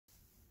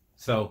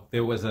So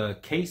there was a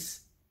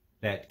case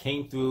that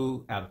came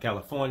through out of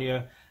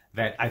California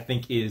that I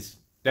think is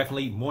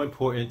definitely more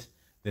important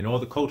than all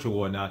the culture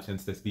war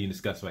nonsense that's being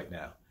discussed right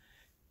now.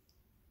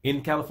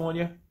 In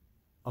California,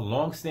 a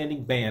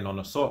long-standing ban on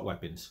assault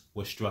weapons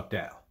was struck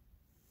down.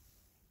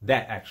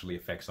 That actually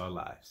affects our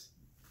lives.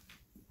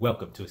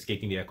 Welcome to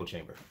Escaping the Echo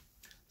Chamber.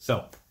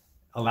 So,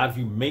 a lot of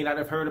you may not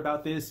have heard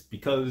about this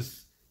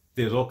because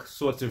there's all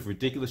sorts of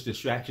ridiculous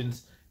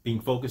distractions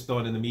being focused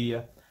on in the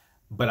media,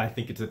 but I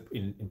think it's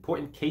an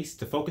important case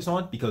to focus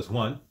on because,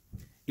 one,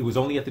 it was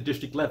only at the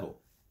district level,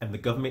 and the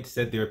government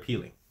said they're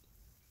appealing.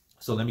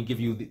 So let me give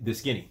you the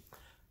skinny.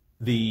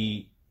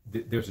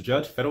 There's a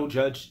judge, federal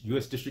judge,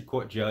 U.S. District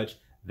Court judge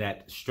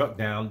that struck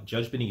down,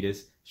 Judge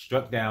Benitez,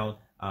 struck down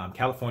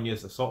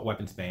California's assault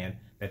weapons ban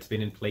that's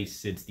been in place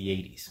since the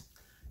 80s.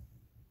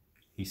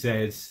 He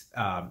says,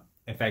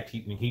 in fact,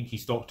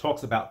 he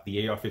talks about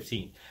the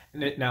AR-15.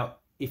 Now,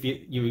 if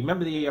you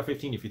remember the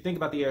AR-15, if you think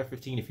about the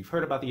AR-15, if you've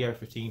heard about the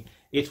AR-15,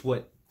 it's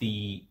what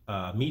the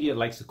media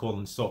likes to call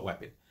an assault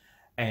weapon.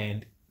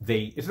 And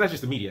it's not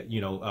just the media,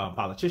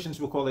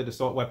 politicians will call it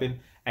assault weapon,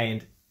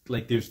 and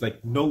there's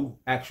no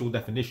actual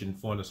definition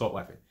for an assault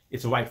weapon.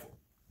 It's a rifle.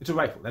 It's a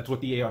rifle. That's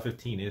what the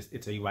AR-15 is.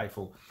 It's a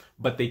rifle.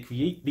 But they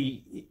create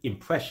the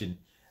impression,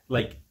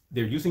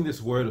 they're using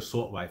this word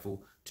assault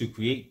rifle to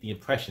create the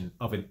impression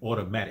of an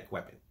automatic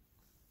weapon,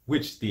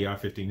 which the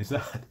AR-15 is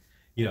not.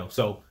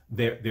 So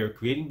they're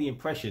creating the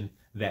impression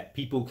that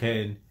people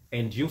can,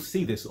 and you'll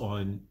see this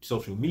on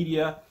social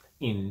media,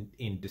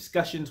 in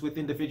discussions with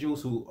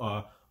individuals who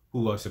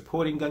are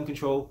supporting gun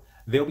control.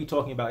 They'll be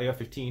talking about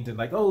AR-15s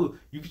and oh,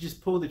 you could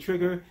just pull the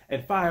trigger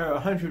and fire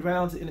 100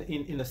 rounds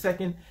in a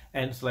second.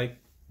 And it's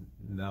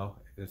no,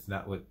 that's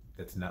not what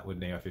an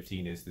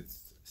AR-15 is.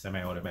 It's a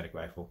semi-automatic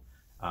rifle.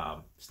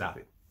 Stop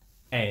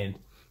it.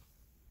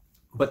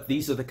 But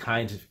these are the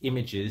kinds of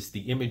images,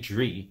 the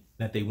imagery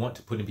that they want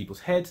to put in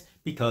people's heads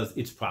because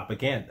it's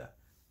propaganda.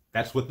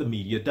 That's what the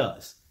media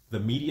does. The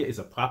media is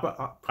a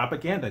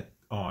propaganda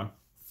arm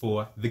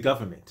for the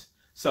government.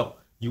 So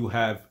you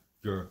have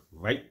your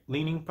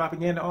right-leaning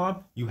propaganda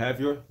arm, you have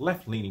your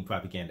left-leaning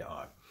propaganda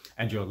arm.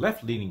 And your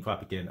left-leaning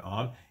propaganda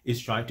arm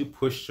is trying to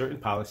push certain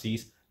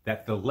policies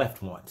that the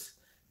left wants.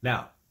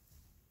 Now,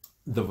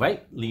 the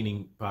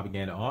right-leaning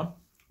propaganda arm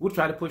will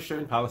try to push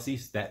certain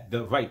policies that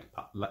the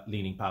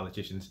right-leaning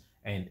politicians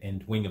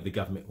and wing of the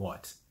government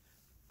wants.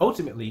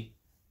 Ultimately,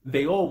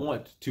 they all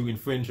want to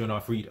infringe on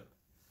our freedom.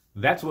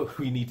 That's what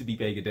we need to be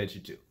paying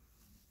attention to.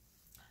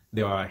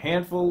 There are a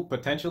handful,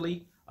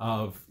 potentially,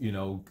 of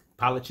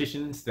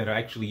politicians that are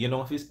actually in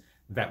office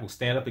that will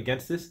stand up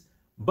against this.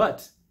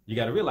 But you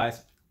got to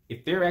realize,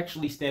 if they're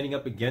actually standing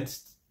up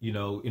against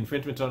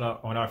infringements on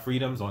our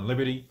freedoms, on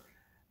liberty,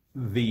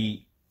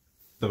 the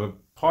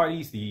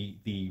parties,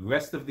 the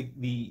rest of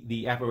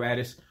the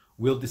apparatus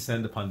will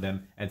descend upon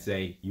them and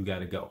say, you got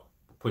to go.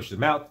 Push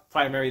them out,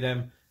 primary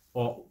them,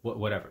 or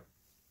whatever.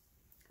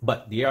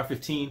 But the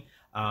AR-15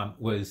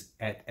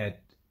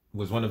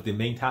 was one of the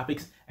main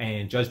topics,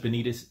 and Judge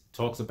Benitez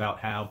talks about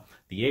how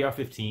the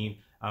AR-15,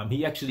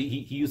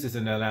 he uses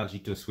an analogy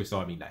to a Swiss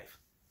Army knife.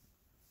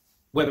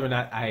 Whether or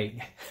not I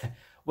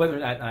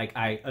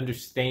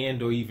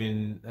understand or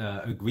even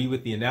agree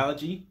with the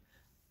analogy,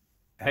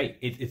 hey,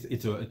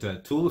 it's a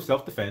tool of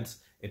self-defense.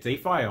 It's a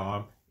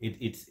firearm.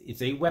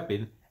 It's a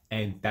weapon,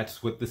 and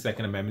that's what the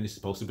Second Amendment is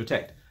supposed to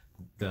protect: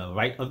 the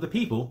right of the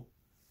people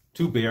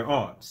to bear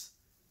arms,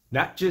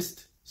 not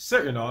just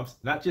certain arms,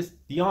 not just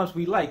the arms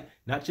we like,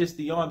 not just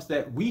the arms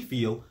that we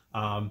feel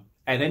at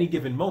any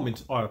given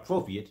moment are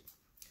appropriate.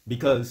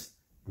 Because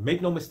make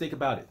no mistake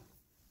about it,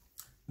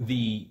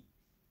 the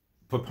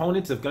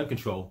proponents of gun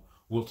control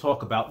will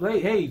talk about,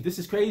 hey, this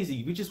is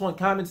crazy. We just want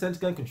common sense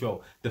gun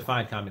control.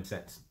 Define common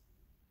sense.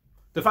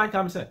 Define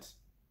common sense.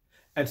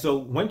 And so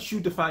once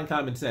you define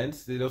common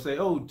sense, they'll say,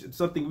 oh,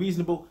 something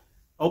reasonable.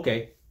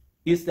 Okay,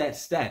 is that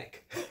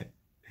static?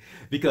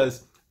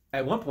 Because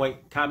at one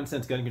point, common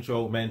sense gun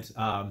control meant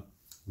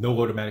no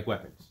automatic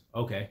weapons.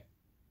 Okay.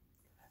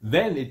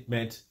 Then it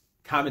meant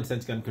common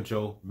sense gun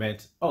control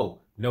meant,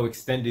 no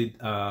extended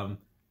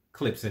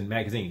clips and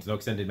magazines, no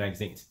extended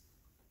magazines.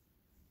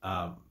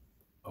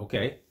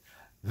 Okay.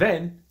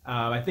 Then,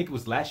 I think it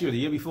was last year or the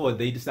year before,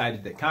 they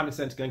decided that common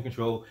sense gun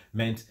control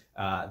meant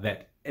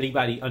that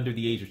anybody under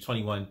the age of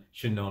 21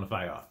 shouldn't own a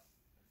firearm.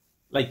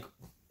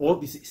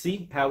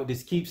 See how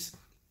this keeps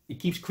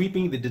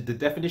creeping, the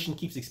definition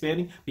keeps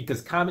expanding,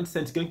 because common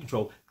sense gun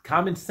control,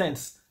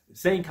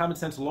 saying common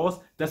sense laws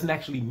doesn't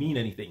actually mean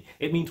anything.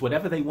 It means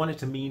whatever they want it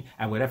to mean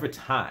at whatever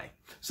time.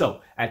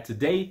 So at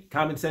today,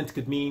 common sense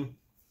could mean,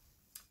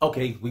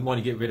 okay, we want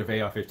to get rid of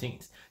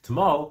AR-15s.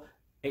 Tomorrow,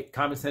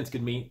 common sense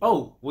could mean,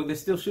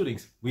 there's still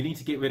shootings. We need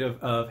to get rid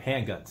of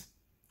handguns.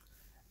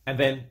 And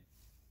then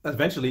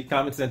eventually,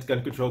 common sense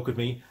gun control could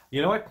mean,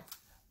 you know what?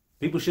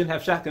 People shouldn't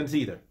have shotguns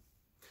either.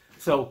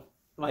 So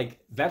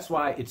that's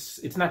why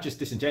it's not just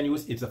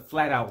disingenuous, it's a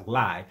flat out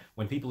lie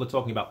when people are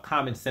talking about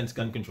common sense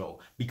gun control,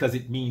 because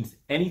it means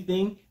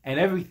anything and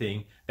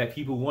everything that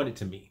people want it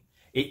to mean.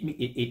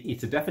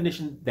 It's a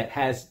definition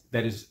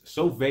that is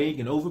so vague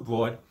and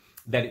overbroad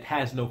that it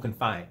has no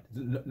confines.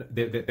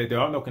 There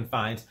are no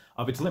confines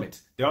of its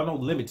limits. There are no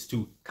limits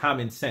to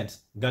common sense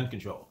gun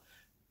control.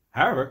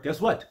 However,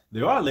 guess what?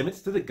 There are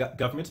limits to the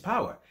government's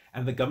power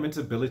and the government's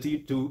ability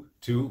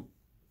to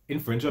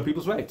infringe on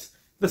people's rights.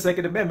 The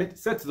Second Amendment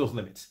sets those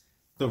limits.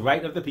 The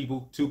right of the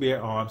people to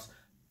bear arms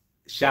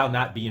shall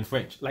not be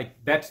infringed.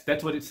 Like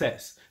that's what it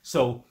says.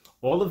 So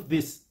all of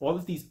these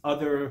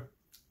other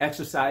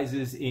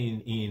exercises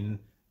in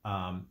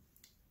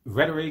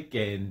rhetoric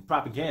and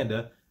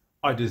propaganda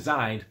are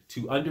designed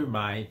to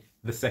undermine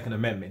the Second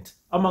Amendment.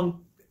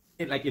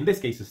 Like in this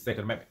case, the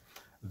Second Amendment.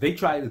 The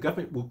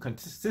government will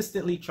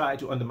consistently try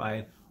to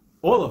undermine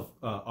all of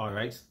our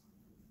rights,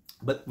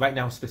 but right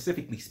now,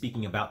 specifically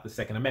speaking about the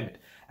Second Amendment.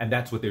 And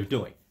that's what they're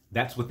doing.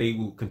 That's what they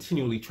will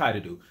continually try to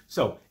do.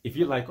 So if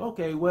you're like,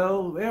 okay,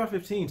 well,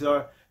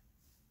 AR-15s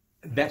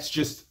that's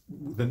just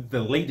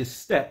the latest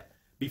step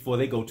before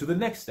they go to the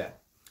next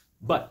step.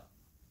 But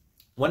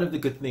one of the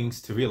good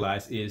things to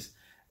realize is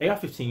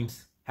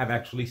AR-15s have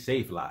actually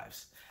saved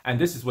lives. And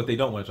this is what they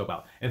don't want to talk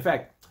about. In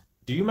fact,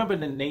 do you remember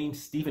the name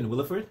Stephen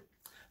Williford?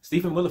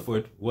 Stephen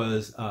Williford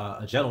was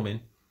a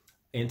gentleman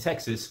in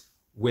Texas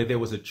where there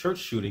was a church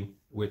shooting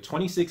where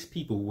 26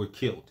 people were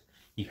killed.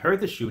 He heard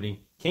the shooting,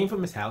 came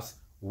from his house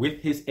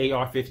with his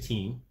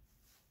AR-15,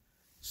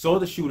 saw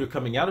the shooter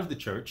coming out of the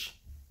church,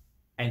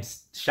 and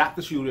shot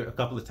the shooter a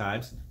couple of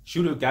times.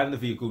 Shooter got in the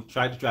vehicle,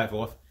 tried to drive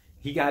off.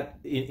 He got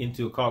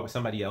into a car with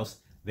somebody else.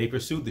 They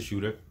pursued the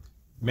shooter,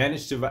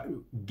 managed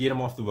to get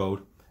him off the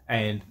road,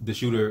 and the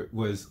shooter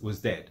was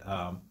dead.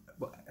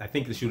 I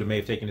think the shooter may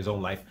have taken his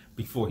own life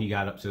before he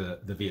got up to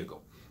the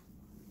vehicle.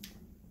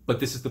 But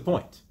this is the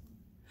point.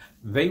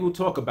 They will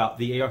talk about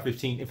the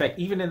AR-15. In fact,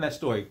 even in that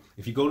story,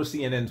 if you go to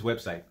CNN's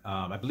website,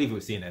 I believe it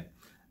was CNN,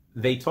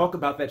 they talk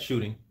about that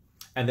shooting,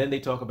 and then they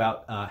talk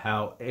about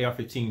how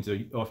AR-15s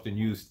are often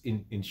used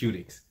in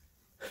shootings.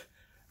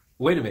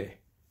 Wait a minute.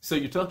 So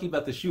you're talking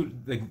about the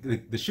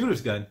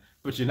shooter's gun,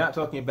 but you're not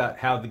talking about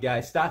how the guy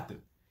stopped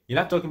him. You're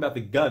not talking about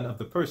the gun of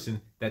the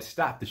person that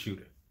stopped the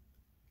shooter.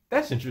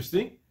 That's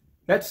interesting.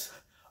 That's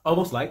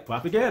almost like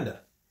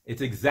propaganda.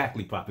 It's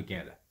exactly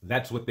propaganda.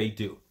 That's what they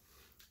do.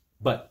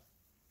 But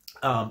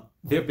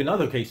there have been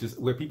other cases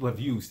where people have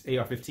used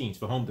AR-15s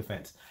for home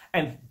defense.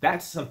 And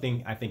that's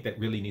something I think that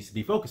really needs to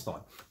be focused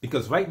on.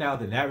 Because right now,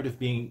 the narrative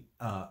the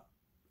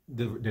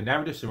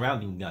narrative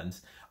surrounding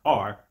guns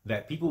are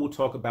that people will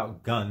talk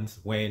about guns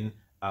when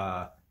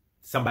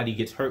somebody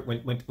gets hurt,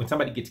 when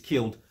somebody gets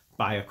killed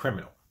by a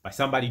criminal, by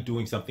somebody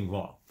doing something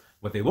wrong.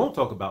 What they won't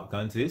talk about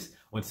guns is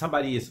when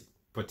somebody is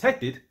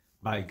protected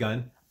by a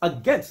gun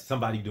against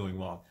somebody doing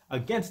wrong,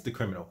 against the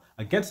criminal,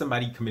 against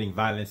somebody committing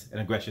violence and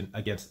aggression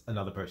against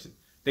another person.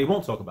 They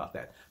won't talk about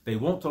that. They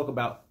won't talk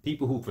about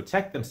people who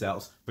protect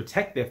themselves,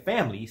 protect their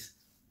families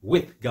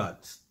with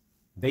guns.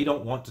 They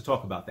don't want to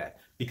talk about that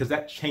because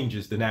that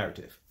changes the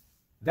narrative.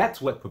 That's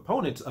what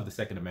proponents of the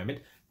Second Amendment,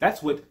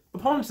 that's what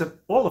proponents of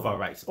all of our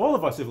rights, all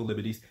of our civil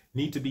liberties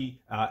need to be,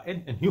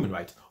 and human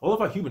rights, all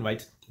of our human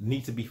rights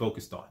need to be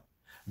focused on.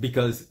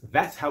 Because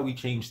that's how we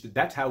change.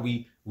 That's how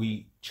we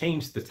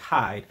change the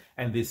tide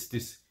and this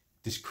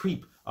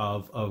creep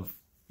of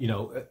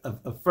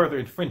further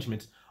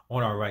infringement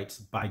on our rights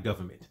by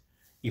government.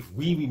 If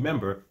we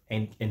remember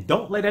and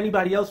don't let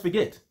anybody else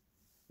forget.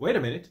 Wait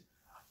a minute.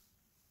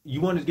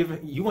 You want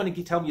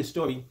to tell me a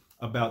story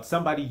about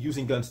somebody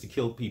using guns to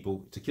kill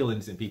people, to kill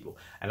innocent people,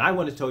 and I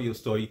want to tell you a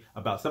story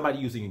about somebody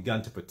using a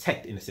gun to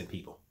protect innocent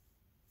people.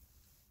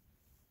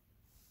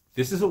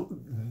 This is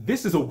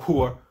a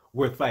war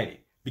worth fighting.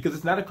 Because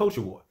it's not a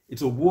culture war.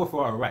 It's a war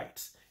for our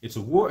rights. It's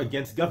a war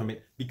against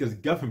government because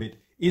government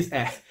is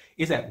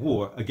at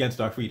war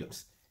against our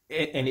freedoms.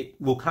 And it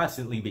will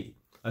constantly be,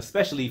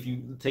 especially if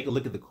you take a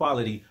look at the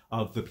quality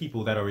of the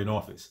people that are in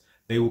office.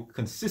 They will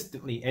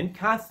consistently and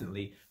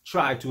constantly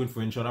try to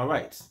infringe on our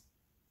rights.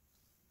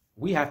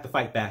 We have to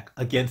fight back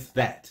against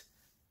that.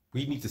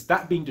 We need to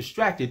stop being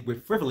distracted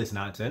with frivolous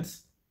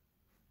nonsense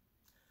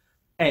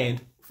and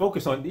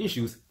focus on the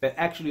issues that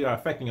actually are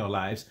affecting our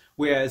lives,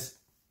 whereas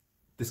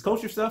this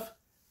culture stuff,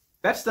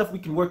 that stuff we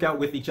can work out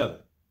with each other.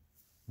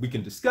 We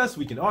can discuss,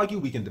 we can argue,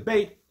 we can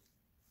debate.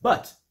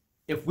 But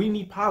if we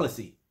need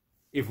policy,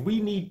 if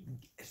we need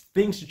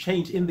things to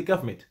change in the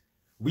government,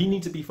 we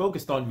need to be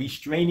focused on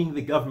restraining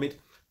the government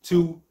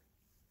to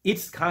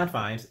its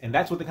confines. And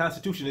that's what the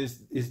Constitution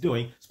is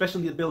doing,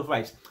 especially the Bill of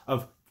Rights,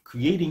 of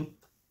creating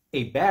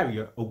a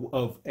barrier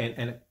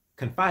and a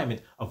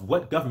confinement of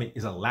what government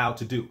is allowed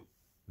to do.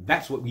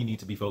 That's what we need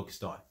to be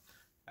focused on.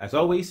 As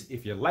always,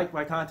 if you like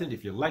my content,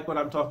 if you like what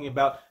I'm talking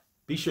about,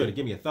 be sure to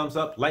give me a thumbs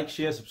up, like,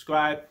 share,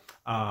 subscribe.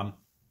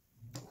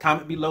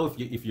 Comment below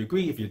if you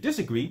agree. If you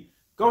disagree,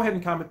 go ahead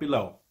and comment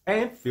below.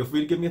 And feel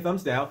free to give me a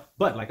thumbs down.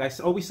 But like I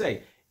always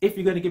say, if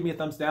you're going to give me a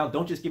thumbs down,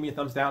 don't just give me a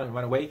thumbs down and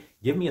run away.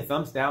 Give me a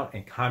thumbs down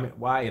and comment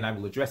why, and I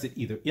will address it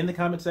either in the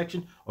comment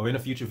section or in a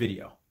future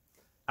video.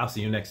 I'll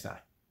see you next time.